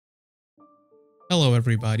Hello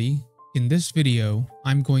everybody. In this video,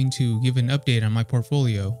 I'm going to give an update on my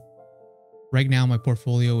portfolio. Right now my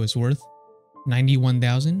portfolio is worth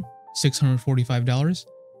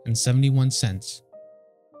 $91,645.71.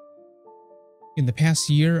 In the past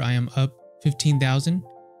year, I am up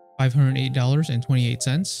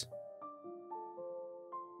 $15,508.28.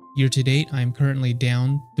 Year to date, I am currently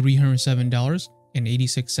down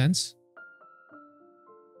 $307.86.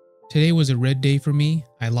 Today was a red day for me.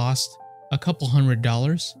 I lost a couple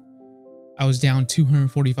 $100. I was down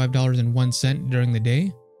 $245.01 during the day.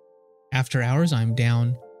 After hours, I'm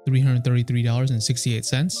down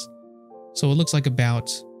 $333.68. So it looks like about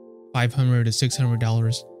 $500 to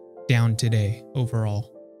 $600 down today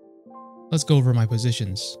overall. Let's go over my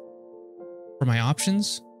positions. For my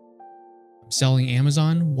options, I'm selling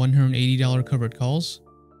Amazon $180 covered calls.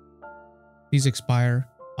 These expire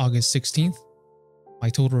August 16th. My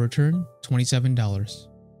total return, $27.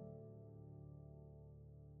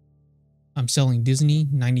 I'm selling Disney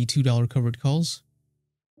 $92 covered calls.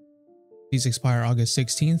 These expire August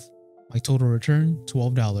 16th. My total return,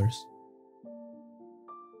 $12.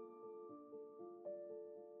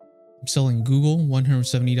 I'm selling Google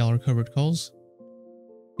 $170 covered calls.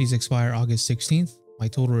 These expire August 16th. My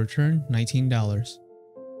total return, $19.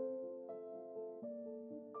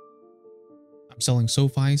 I'm selling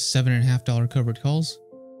SoFi $7.50 covered calls.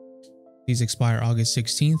 These expire August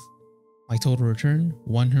 16th. My total return,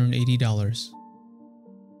 $180.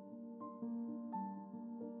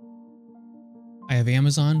 I have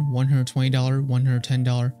Amazon $120,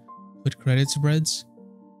 $110 put credit spreads.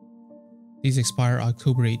 These expire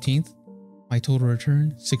October 18th. My total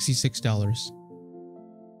return, $66.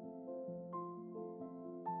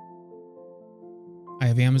 I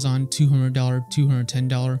have Amazon $200,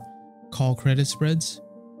 $210 call credit spreads.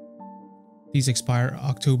 These expire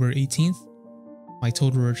October 18th. My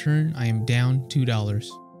total return, I am down $2.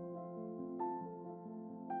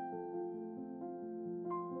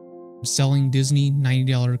 I'm selling Disney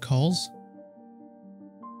 $90 calls.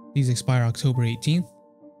 These expire October 18th.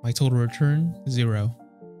 My total return, $0.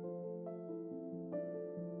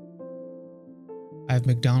 I have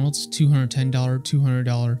McDonald's $210,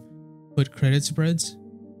 $200 put credit spreads.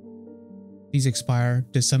 These expire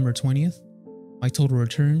December 20th. My total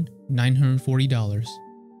return, $940.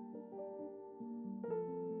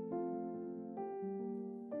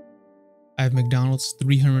 I have McDonald's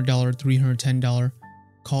 $300, $310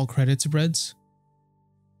 call credit spreads.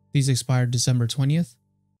 These expire December 20th.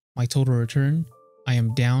 My total return, I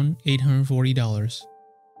am down $840.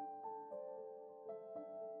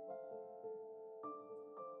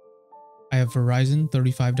 I have Verizon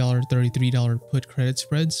 $35, $33 put credit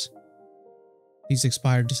spreads. These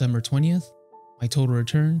expire December 20th. My total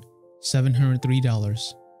return,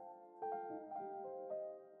 $703.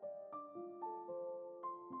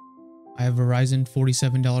 I have Verizon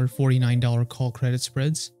 $47, $49 call credit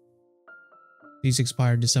spreads. These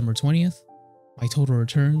expire December 20th. My total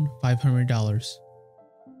return, $500.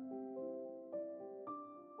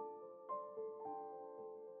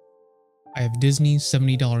 I have Disney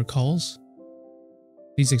 $70 calls.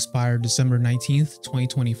 These expire December 19th,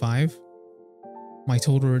 2025. My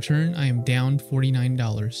total return, I am down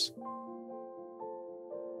 $49.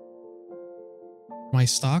 My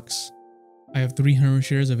stocks, I have 300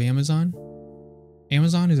 shares of Amazon.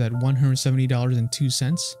 Amazon is at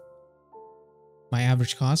 $170.02. My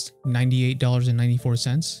average cost,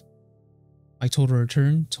 $98.94. My total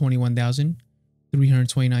return,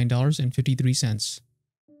 $21,329.53.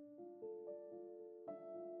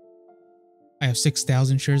 I have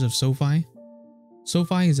 6,000 shares of SoFi.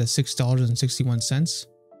 SoFi is at $6.61.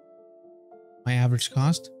 My average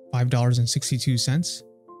cost, $5.62.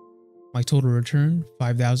 My total return,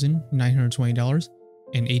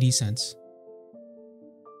 $5,920.80.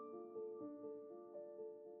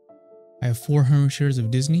 I have 400 shares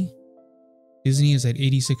of Disney. Disney is at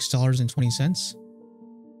 $86.20.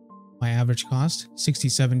 My average cost,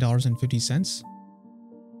 $67.50.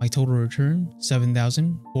 My total return,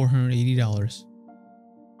 $7,480.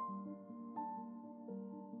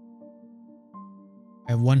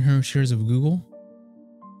 I have 100 shares of Google.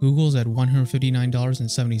 Google is at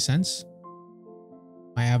 $159.70.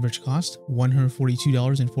 My average cost,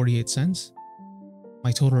 $142.48.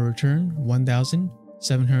 My total return,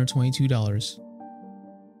 $1,722.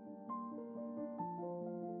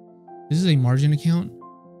 This is a margin account.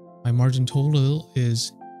 My margin total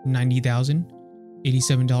is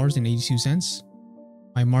 $90,087.82.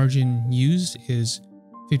 My margin used is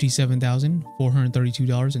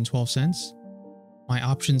 $57,432.12. My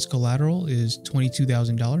options collateral is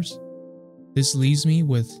 $22,000. This leaves me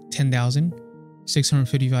with $10,000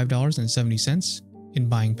 $655.70 in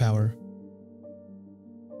buying power.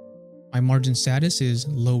 My margin status is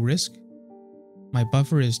low risk. My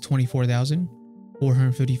buffer is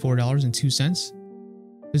 $24,454.02.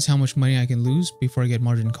 This is how much money I can lose before I get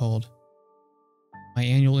margin called. My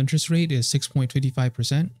annual interest rate is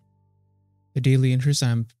 6.55%. The daily interest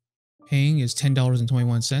I'm paying is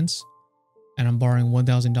 $10.21, and I'm borrowing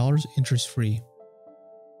 $1,000 interest free.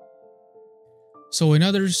 So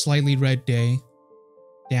another slightly red day,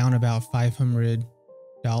 down about $500.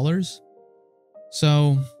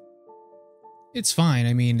 So it's fine.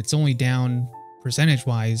 I mean, it's only down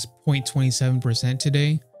percentage-wise 0.27%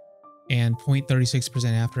 today and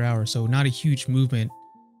 0.36% after hours. So not a huge movement.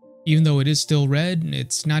 Even though it is still red,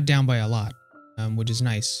 it's not down by a lot, which is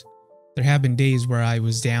nice. There have been days where I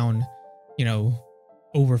was down,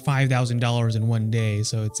 over $5,000 in one day.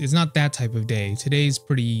 So it's not that type of day. Today's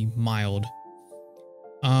pretty mild.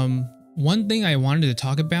 One thing I wanted to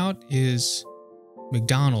talk about is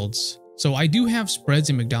McDonald's. So I do have spreads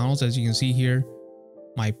in McDonald's, as you can see here.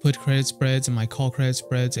 My put credit spreads and my call credit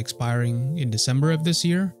spreads expiring in December of this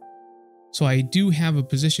year. So I do have a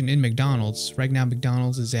position in McDonald's. Right now,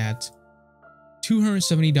 McDonald's is at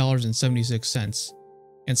 $270.76.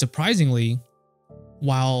 And surprisingly,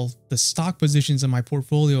 while the stock positions in my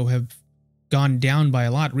portfolio have gone down by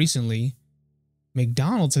a lot recently,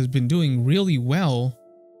 McDonald's has been doing really well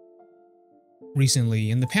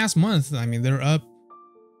recently. In the past month, I mean, they're up.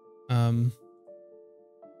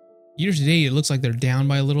 Year to date, it looks like they're down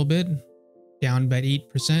by a little bit, down about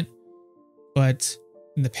 8%. But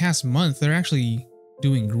in the past month, they're actually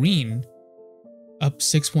doing green, up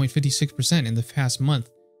 6.56% in the past month,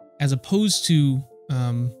 as opposed to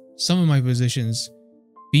some of my positions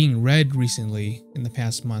being red recently in the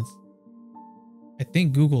past month. I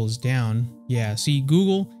think Google is down. Yeah, see,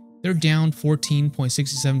 Google, they're down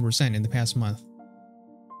 14.67% in the past month.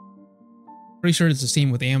 Pretty sure it's the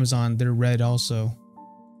same with Amazon. They're red also.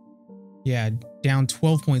 Yeah, down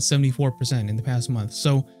 12.74% in the past month.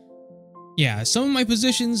 So, yeah, some of my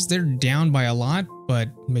positions, they're down by a lot, but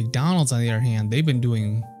McDonald's, on the other hand, they've been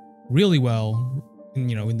doing really well,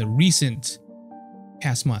 in the recent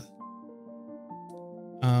past month.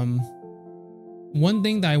 One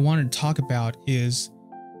thing that I wanted to talk about is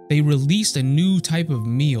they released a new type of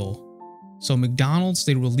meal. So McDonald's,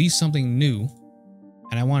 they released something new,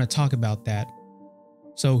 and I want to talk about that.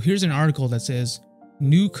 So here's an article that says,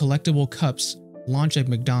 new collectible cups launch at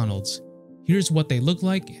McDonald's. Here's what they look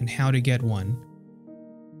like and how to get one.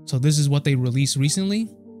 So this is what they released recently.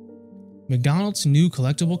 McDonald's new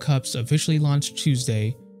collectible cups officially launched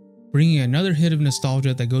Tuesday, bringing another hit of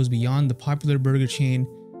nostalgia that goes beyond the popular burger chain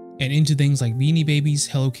and into things like Beanie Babies,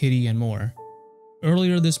 Hello Kitty, and more.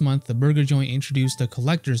 Earlier this month, the burger joint introduced the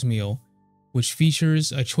collector's meal, which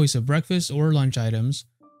features a choice of breakfast or lunch items,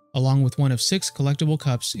 along with one of 6 collectible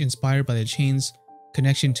cups inspired by the chain's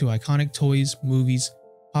connection to iconic toys, movies,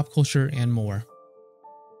 pop culture, and more.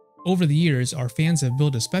 Over the years, our fans have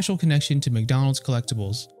built a special connection to McDonald's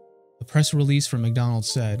collectibles. A press release from McDonald's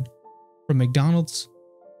said, from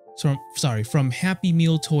Happy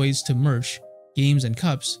Meal toys to merch, games, and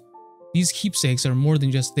cups, these keepsakes are more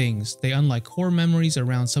than just things. They unlock core memories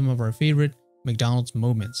around some of our favorite McDonald's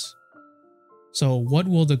moments. So what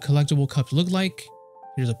will the collectible cups look like?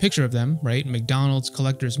 Here's a picture of them, right? McDonald's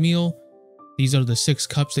collector's meal. These are the 6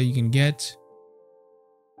 cups that you can get.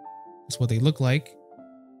 That's what they look like.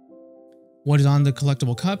 What is on the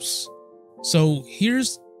collectible cups? So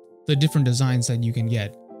here's the different designs that you can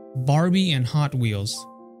get. Barbie and Hot Wheels.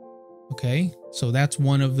 Okay, so that's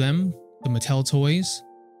one of them. The Mattel toys.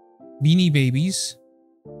 Beanie Babies.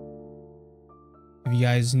 If you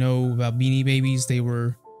guys know about Beanie Babies, they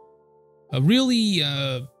were a really,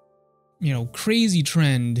 crazy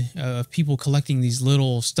trend of people collecting these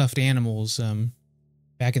little stuffed animals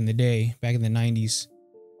back in the day, back in the 90s.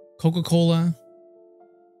 Coca-Cola,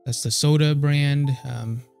 that's the soda brand.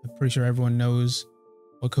 I'm pretty sure everyone knows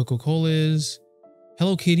what Coca-Cola is.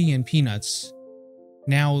 Hello Kitty and Peanuts.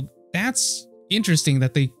 Now, that's interesting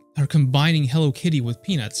that they are combining Hello Kitty with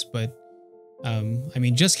Peanuts, but I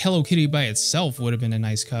mean, just Hello Kitty by itself would have been a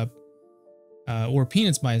nice cup, or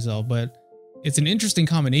Peanuts by itself, but it's an interesting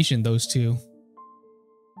combination, those two.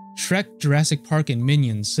 Shrek, Jurassic Park, and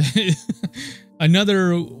Minions.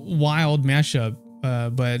 Another wild mashup,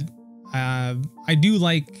 but I do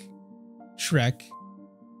like Shrek.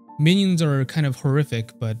 Minions are kind of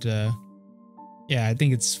horrific, but yeah, I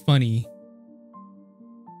think it's funny.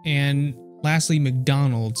 And lastly,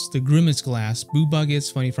 McDonald's, the Grimace glass, Boo Buckets,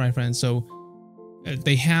 Funny Fry Friends. So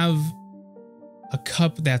they have a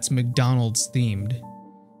cup that's McDonald's themed.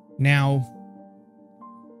 Now,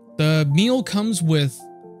 The meal comes with,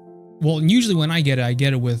 well, usually when I get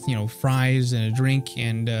it with, you know, fries and a drink,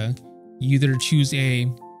 and you either choose a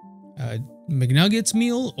McNuggets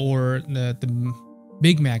meal or the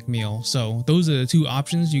Big Mac meal. So those are the two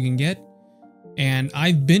options you can get. And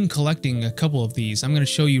I've been collecting a couple of these. I'm going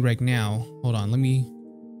to show you right now. Hold on, let me...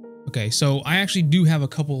 Okay, so I actually do have a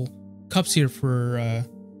couple cups here for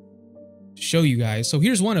to show you guys. So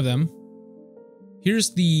here's one of them.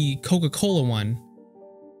 Here's the Coca-Cola one.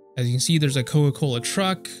 As you can see, there's a Coca-Cola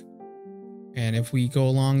truck. And if we go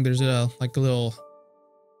along, there's a like a little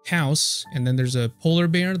house. And then there's a polar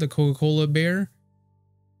bear, the Coca-Cola bear.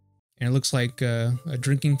 And it looks like a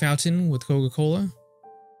drinking fountain with Coca-Cola.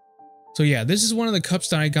 So yeah, this is one of the cups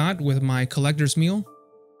that I got with my collector's meal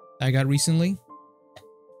that I got recently.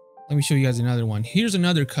 Let me show you guys another one. Here's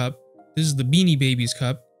another cup. This is the Beanie Babies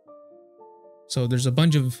cup. So there's a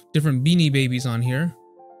bunch of different Beanie Babies on here.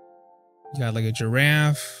 You got like a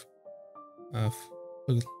giraffe. I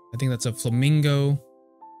think that's a flamingo.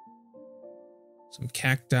 Some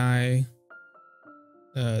cacti.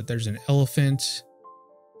 There's an elephant.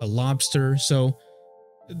 A lobster. So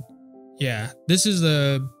yeah, this is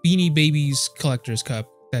the Beanie Babies collector's cup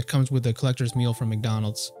that comes with the collector's meal from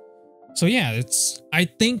McDonald's. So yeah, I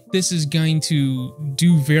think this is going to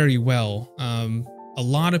do very well. A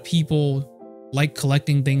lot of people like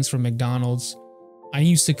collecting things from McDonald's. I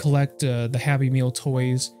used to collect the Happy Meal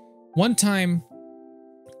toys. One time,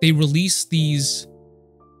 they released these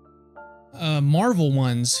Marvel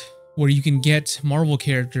ones where you can get Marvel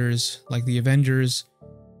characters like the Avengers,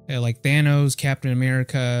 like Thanos, Captain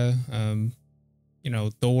America, you know,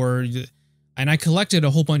 Thor, and I collected a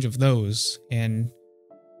whole bunch of those. And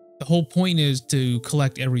the whole point is to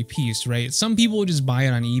collect every piece, right? Some people just buy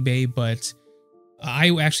it on eBay, but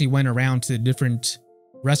I actually went around to the different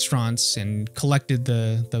restaurants and collected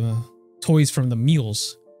the toys from the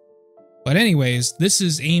meals. But anyways, this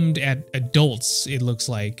is aimed at adults, it looks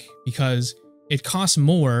like, because it costs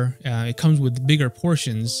more. It comes with bigger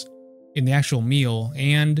portions in the actual meal,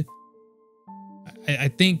 and I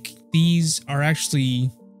think these are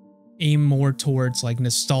actually aimed more towards like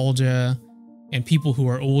nostalgia and people who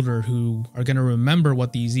are older who are going to remember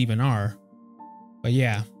what these even are. But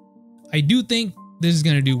yeah, I do think this is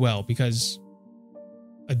going to do well because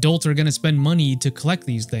adults are going to spend money to collect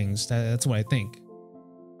these things. That's what I think,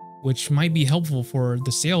 which might be helpful for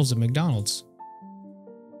the sales of McDonald's.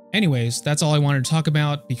 Anyways, that's all I wanted to talk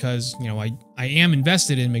about because, you know, I am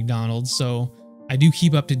invested in McDonald's, so I do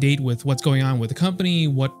keep up to date with what's going on with the company,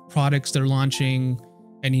 what products they're launching,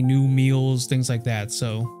 any new meals, things like that.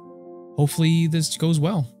 So hopefully this goes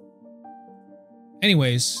well.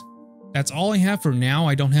 Anyways, that's all I have for now.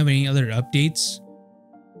 I don't have any other updates.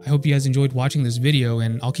 I hope you guys enjoyed watching this video,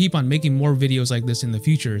 and I'll keep on making more videos like this in the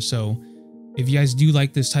future. So if you guys do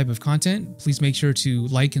like this type of content, please make sure to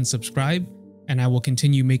like and subscribe, and I will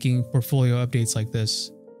continue making portfolio updates like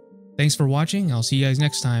this. Thanks for watching. I'll see you guys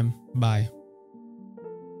next time. Bye.